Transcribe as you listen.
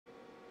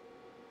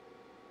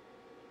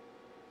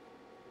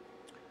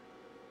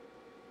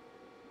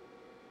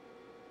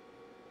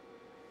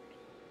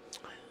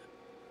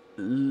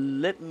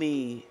let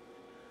me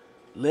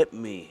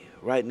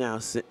right now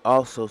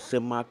also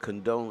send my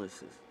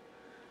condolences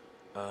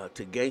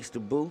to Gangster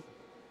Boo,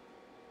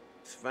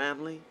 his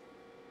family,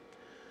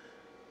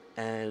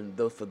 and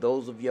for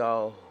those of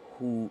y'all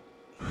who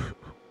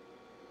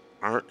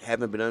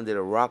haven't been under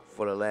the rock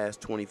for the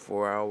last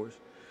 24 hours,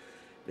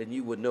 then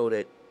you would know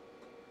that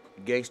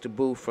Gangster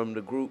Boo from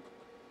the group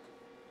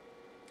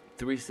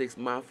 36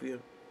 Mafia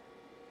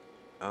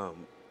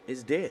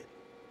is dead,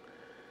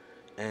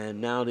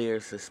 and now they're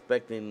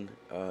suspecting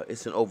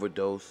it's an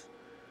overdose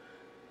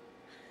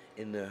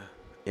in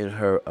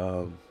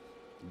her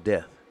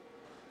death.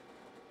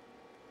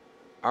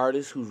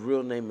 Artist whose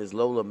real name is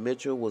Lola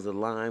Mitchell was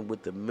aligned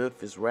with the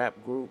Memphis rap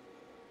group.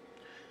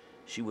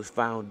 She was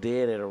found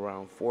dead at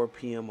around 4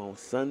 p.m. on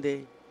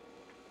Sunday.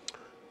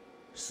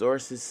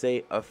 Sources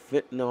say a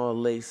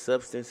fentanyl-laced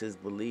substance is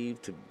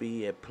believed to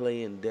be at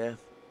play in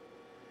death.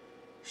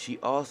 She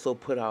also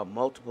put out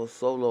multiple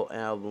solo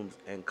albums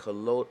and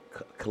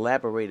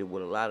collaborated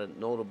with a lot of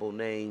notable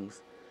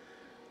names.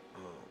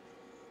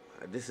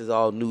 This is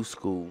all new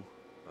school,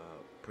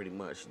 pretty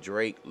much.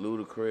 Drake,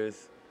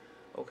 Ludacris,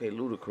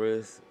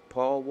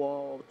 Paul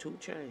Wall, 2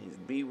 Chainz,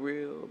 Be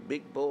Real,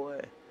 Big Boy,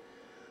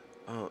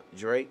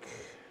 Drake.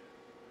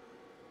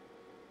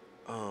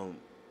 And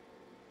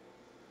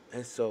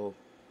so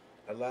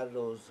a lot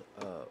of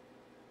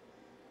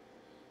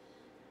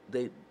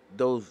they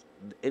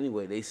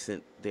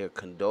sent their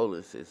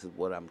condolences, is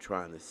what I'm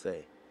trying to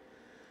say,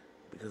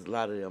 because a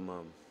lot of them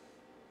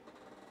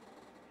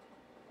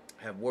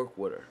have worked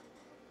with her,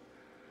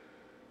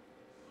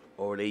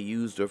 or they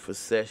used her for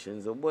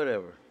sessions or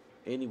whatever.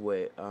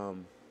 Anyway,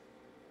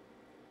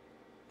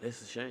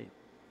 it's a shame,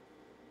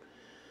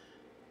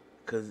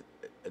 because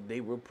they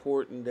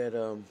reporting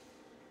that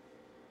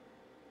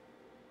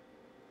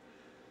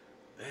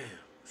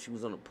she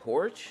was on a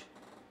porch.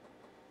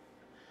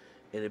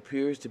 It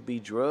appears to be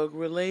drug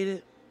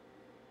related.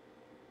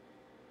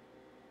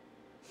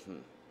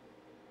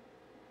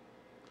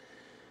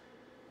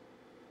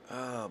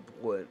 Oh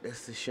boy,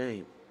 that's a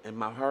shame. And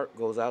my heart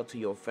goes out to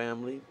your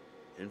family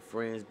and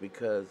friends,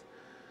 because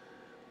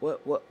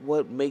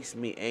what makes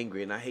me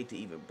angry, and I hate to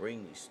even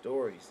bring these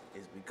stories,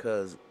 is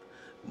because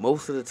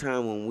most of the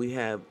time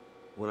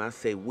when I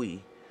say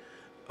we,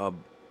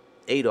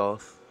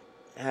 Adolf,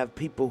 have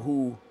people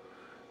who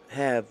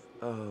have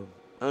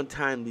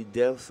untimely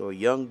deaths or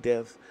young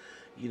deaths,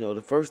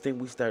 the first thing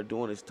we start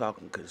doing is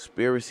talking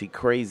conspiracy,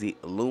 crazy,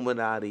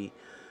 Illuminati.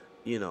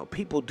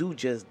 People do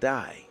just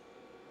die,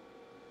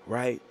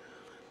 right?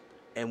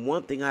 And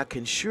one thing I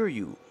can assure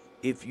you,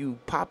 if you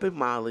popping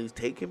Molly's,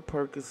 taking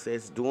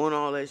Percocets, doing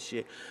all that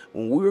shit,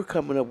 when we were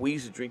coming up, we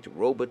used to drink the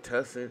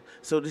Robitussin,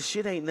 so this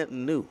shit ain't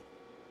nothing new.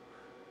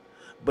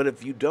 But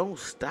if you don't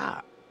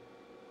stop,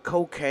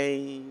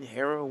 cocaine,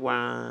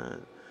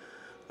 heroin,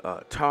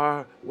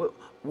 tar,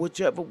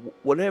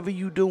 whatever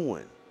you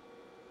doing,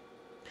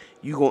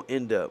 you gonna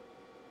end up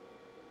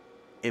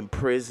in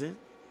prison,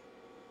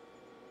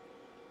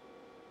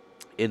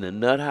 in a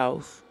nut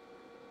house,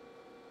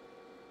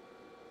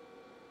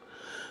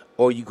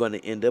 or you're gonna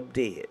end up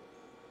dead.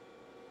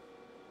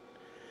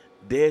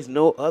 There's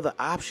no other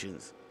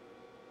options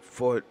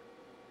for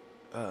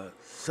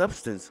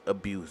substance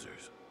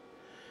abusers.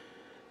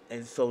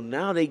 And so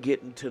now they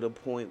getting to the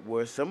point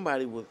where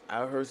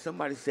I heard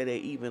somebody say they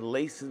even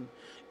lacing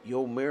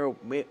marijuana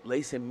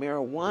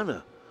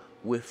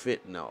with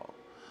fentanyl.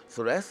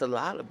 So that's a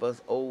lot of us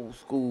old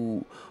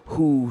school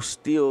who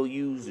still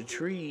use the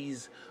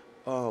trees,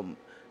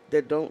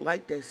 that don't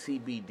like that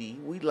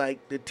CBD. We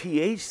like the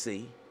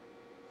THC.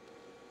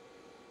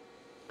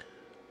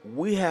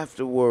 We have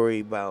to worry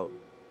about,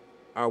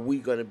 are we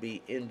going to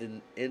be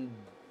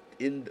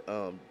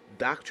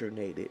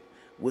indoctrinated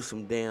with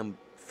some damn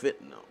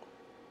fentanyl?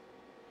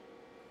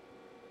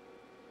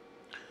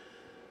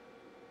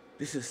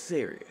 This is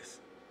serious.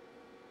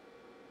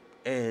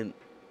 And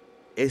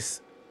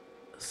it's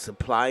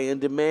supply and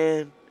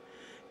demand.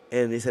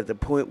 And it's at the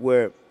point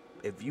where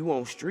if you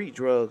on street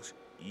drugs,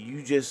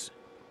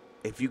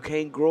 if you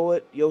can't grow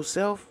it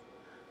yourself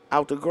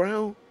out the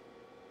ground,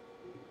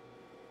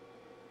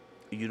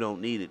 you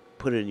don't need it.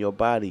 Put it in your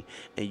body,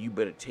 and you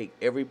better take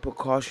every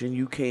precaution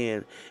you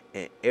can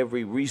and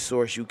every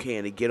resource you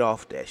can to get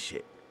off that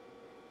shit.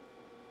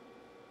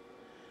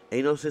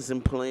 Ain't no sense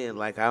in playing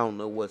like I don't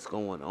know what's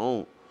going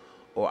on,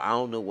 or I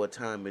don't know what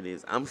time it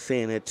is. I'm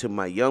saying that to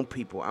my young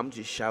people. I'm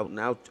just shouting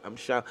out.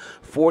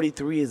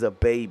 43 is a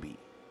baby.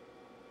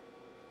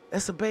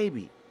 That's a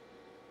baby.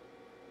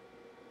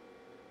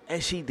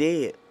 And she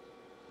dead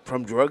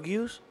from drug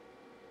use?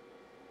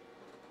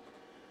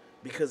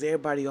 Because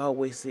everybody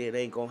always say it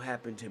ain't gonna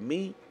happen to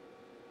me.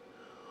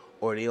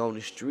 Or they on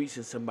the streets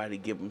and somebody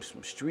give them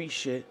some street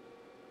shit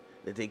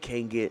that they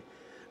can't get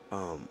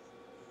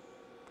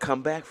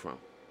come back from.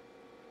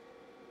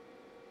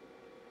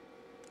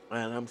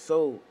 And I'm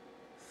so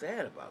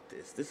sad about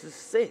this. This is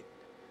sick.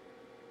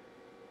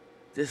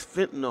 This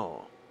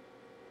fentanyl.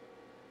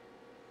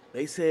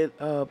 They said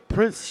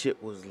Prince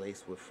shit was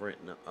laced with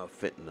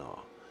fentanyl.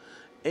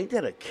 Ain't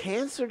that a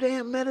cancer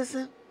damn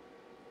medicine?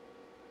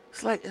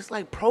 It's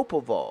like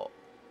propofol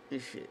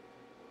and shit.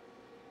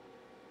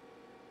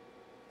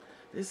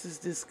 This is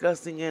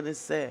disgusting and it's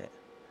sad.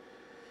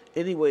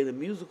 Anyway, the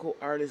musical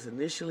artist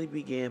initially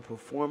began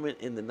performing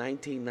in the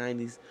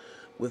 1990s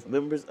with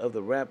members of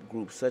the rap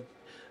group such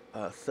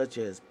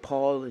as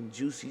Paul and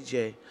Juicy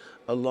J,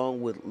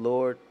 along with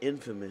Lord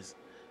Infamous,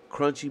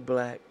 Crunchy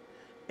Black,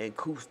 and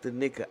Coops the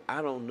Nigga.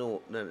 I don't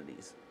know none of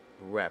these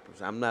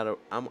rappers. I'm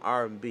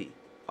R&B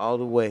all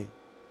the way,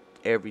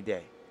 every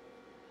day.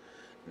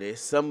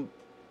 There's some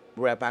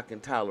rap I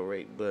can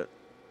tolerate, but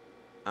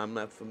I'm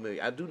not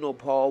familiar. I do know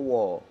Paul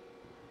Wall.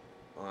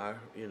 I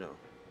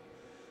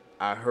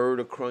heard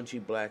of Crunchy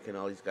Black and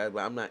all these guys,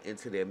 but I'm not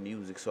into their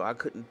music, so I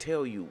couldn't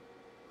tell you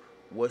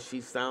what she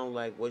sound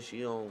like, what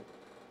she on.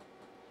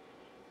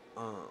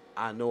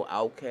 I know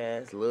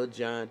Outkast, Lil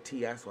Jon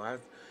T.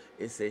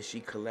 It says she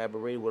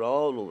collaborated with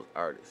all those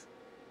artists.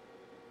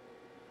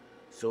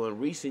 So in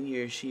recent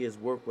years, she has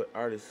worked with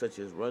artists such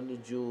as Run the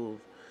Jewels,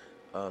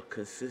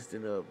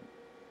 consisting of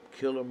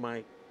Killer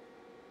Mike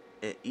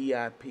and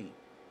EIP.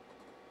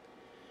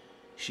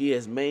 She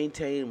has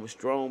maintained a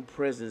strong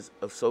presence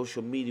of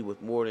social media with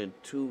more than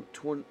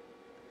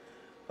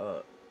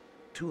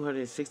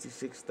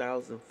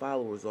 266,000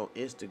 followers on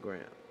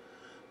Instagram,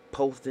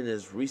 posting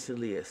as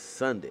recently as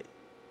Sunday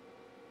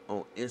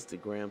on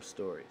Instagram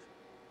stories.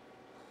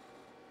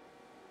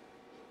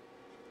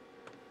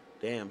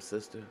 Damn,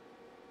 sister.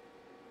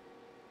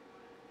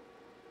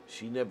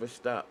 She never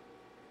stopped.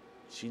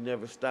 She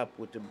never stopped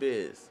with the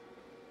biz.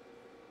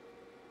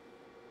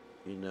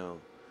 You know,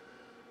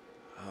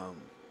 um,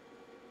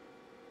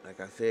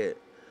 like I said,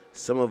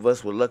 some of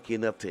us were lucky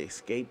enough to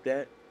escape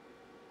that.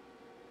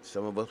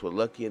 Some of us were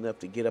lucky enough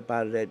to get up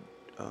out of that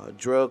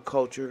drug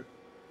culture.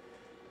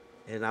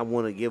 And I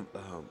want to give,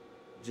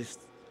 just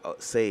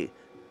say,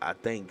 I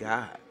thank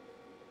God.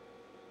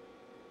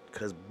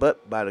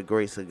 But by the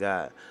grace of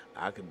God,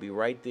 I could be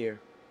right there.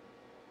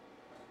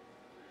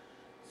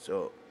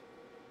 So,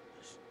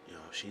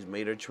 she's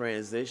made her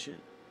transition.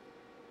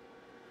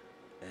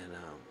 And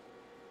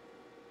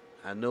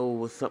I know it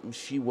was something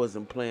she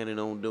wasn't planning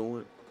on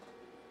doing.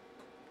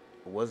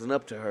 It wasn't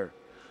up to her.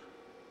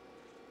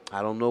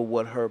 I don't know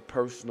what her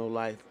personal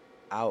life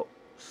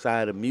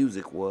outside of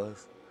music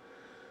was,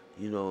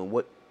 and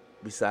what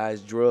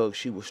besides drugs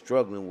she was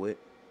struggling with.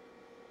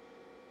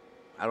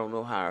 I don't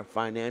know how her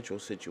financial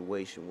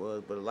situation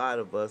was, but a lot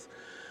of us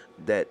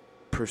that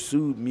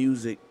pursued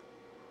music,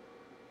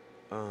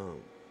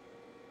 and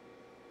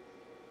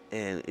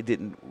it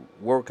didn't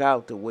work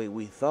out the way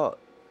we thought,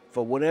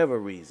 for whatever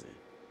reason.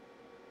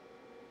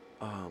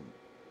 A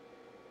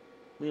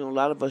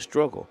lot of us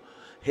struggle.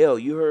 Hell,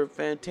 you heard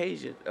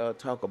Fantasia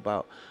talk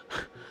about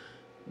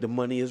the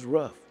money is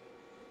rough.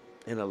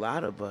 And a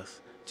lot of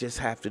us just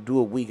have to do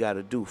what we got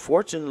to do.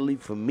 Fortunately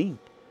for me,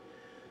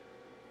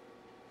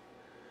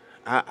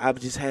 I've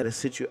just had a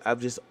situation.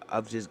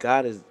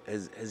 God has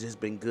just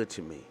been good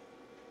to me.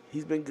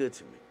 He's been good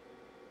to me.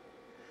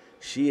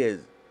 She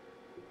has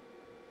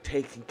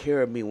taken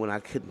care of me when I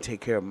couldn't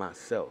take care of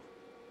myself.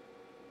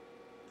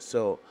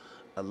 So,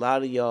 a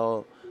lot of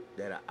y'all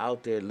that are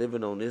out there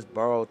living on this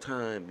borrowed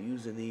time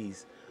using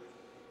these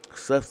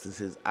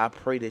substances, I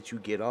pray that you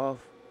get off,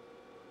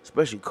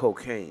 especially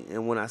cocaine.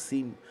 And when I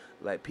see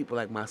like people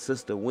like my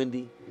sister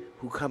Wendy,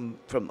 who come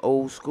from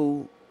old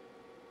school,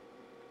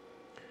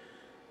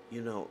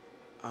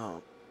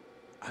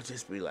 I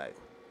just be like,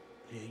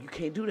 yeah, you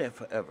can't do that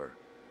forever.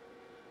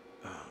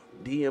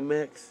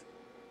 DMX,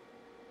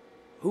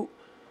 who,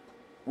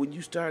 when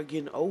you start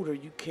getting older,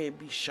 you can't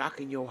be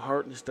shocking your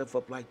heart and stuff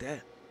up like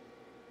that.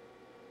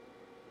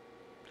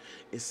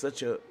 It's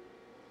such a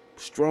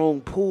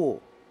strong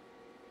pull.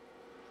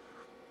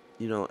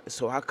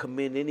 So I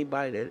commend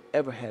anybody that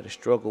ever had a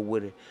struggle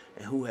with it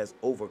and who has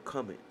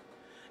overcome it.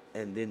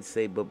 And then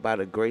say, but by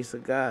the grace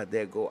of God,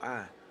 there go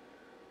I.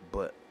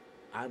 But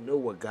I know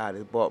what God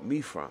has brought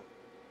me from.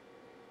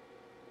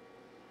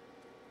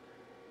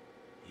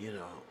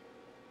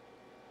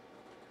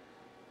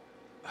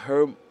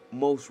 Her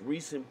most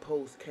recent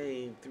post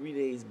came 3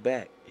 days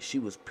back. She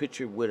was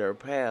pictured with her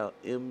pal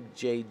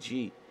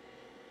MJG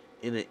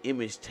in an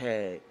image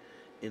tag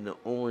in the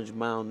Orange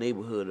Mound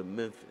neighborhood of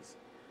Memphis.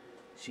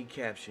 She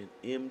captioned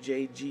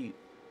MJG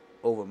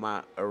over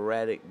my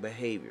erratic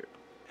behavior.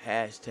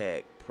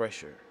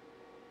 #pressure.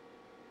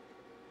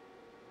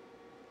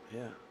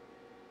 Yeah.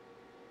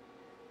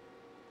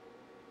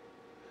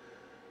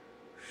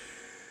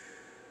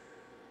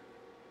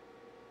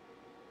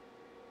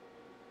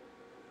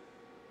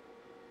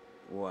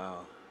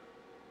 Wow.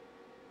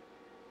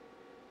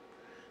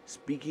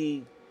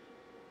 Speaking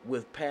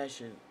with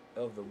passion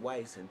of the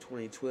whites in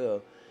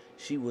 2012,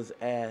 she was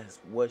asked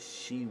what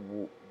she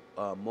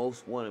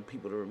most wanted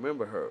people to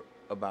remember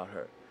about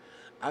her.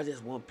 I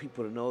just want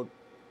people to know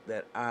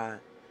that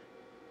I'm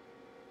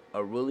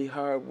a really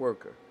hard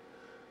worker.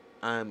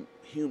 I'm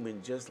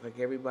human just like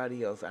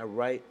everybody else. I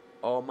write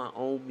all my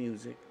own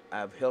music.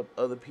 I've helped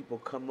other people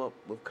come up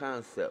with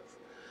concepts.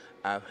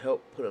 I've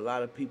helped put a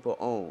lot of people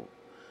on.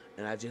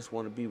 And I just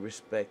want to be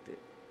respected.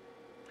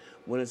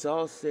 When it's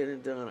all said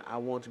and done, I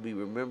want to be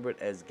remembered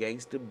as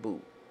Gangster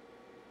Boo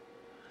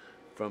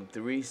from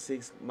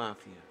 3-6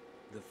 Mafia,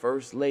 the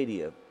first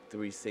lady of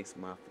 3-6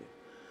 Mafia,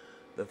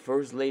 the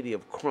first lady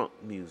of crunk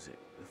music,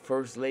 the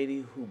first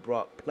lady who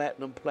brought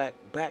platinum plaque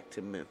back to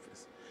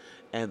Memphis,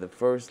 and the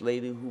first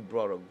lady who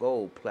brought a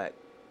gold plaque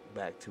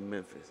back to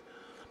Memphis.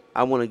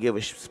 I want to give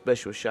a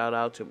special shout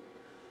out to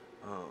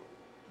uh,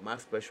 my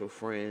special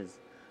friends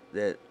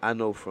that I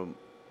know from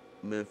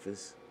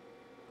Memphis.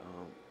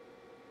 Um,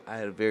 I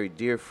had a very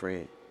dear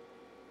friend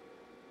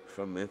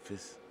from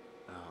Memphis.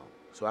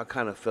 So I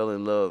kind of fell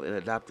in love and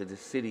adopted the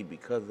city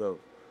because of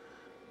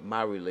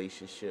my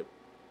relationship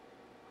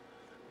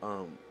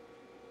um,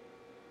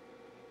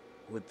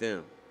 with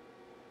them.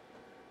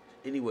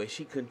 Anyway,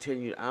 she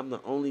continued, I'm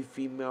the only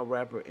female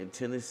rapper in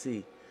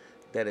Tennessee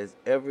that has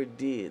ever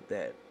did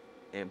that,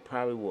 and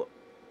probably will.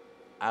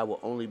 I will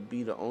only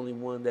be the only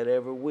one that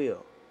ever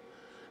will.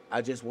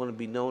 I just want to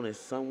be known as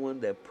someone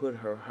that put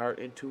her heart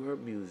into her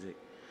music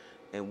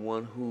and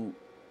one who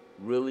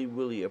really,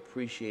 really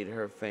appreciated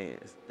her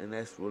fans. And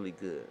that's really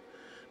good.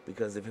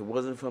 Because if it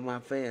wasn't for my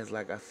fans,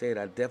 like I said,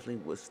 I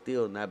definitely would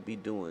still not be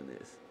doing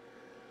this.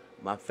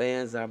 My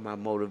fans are my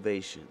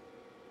motivation.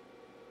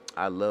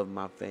 I love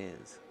my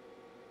fans.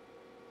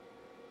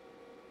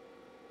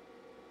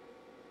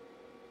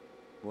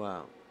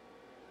 Wow.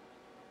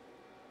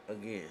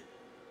 Again,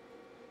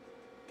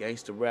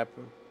 gangster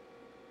rapper.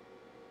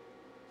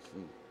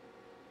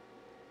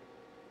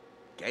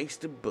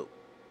 Gangster Boo.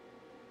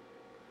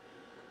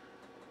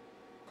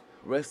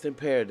 Rest in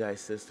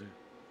paradise, sister.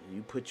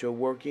 You put your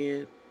work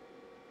in,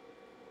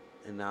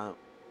 and now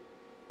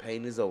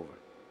pain is over.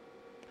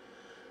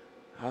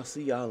 I'll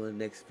see y'all in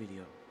the next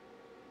video.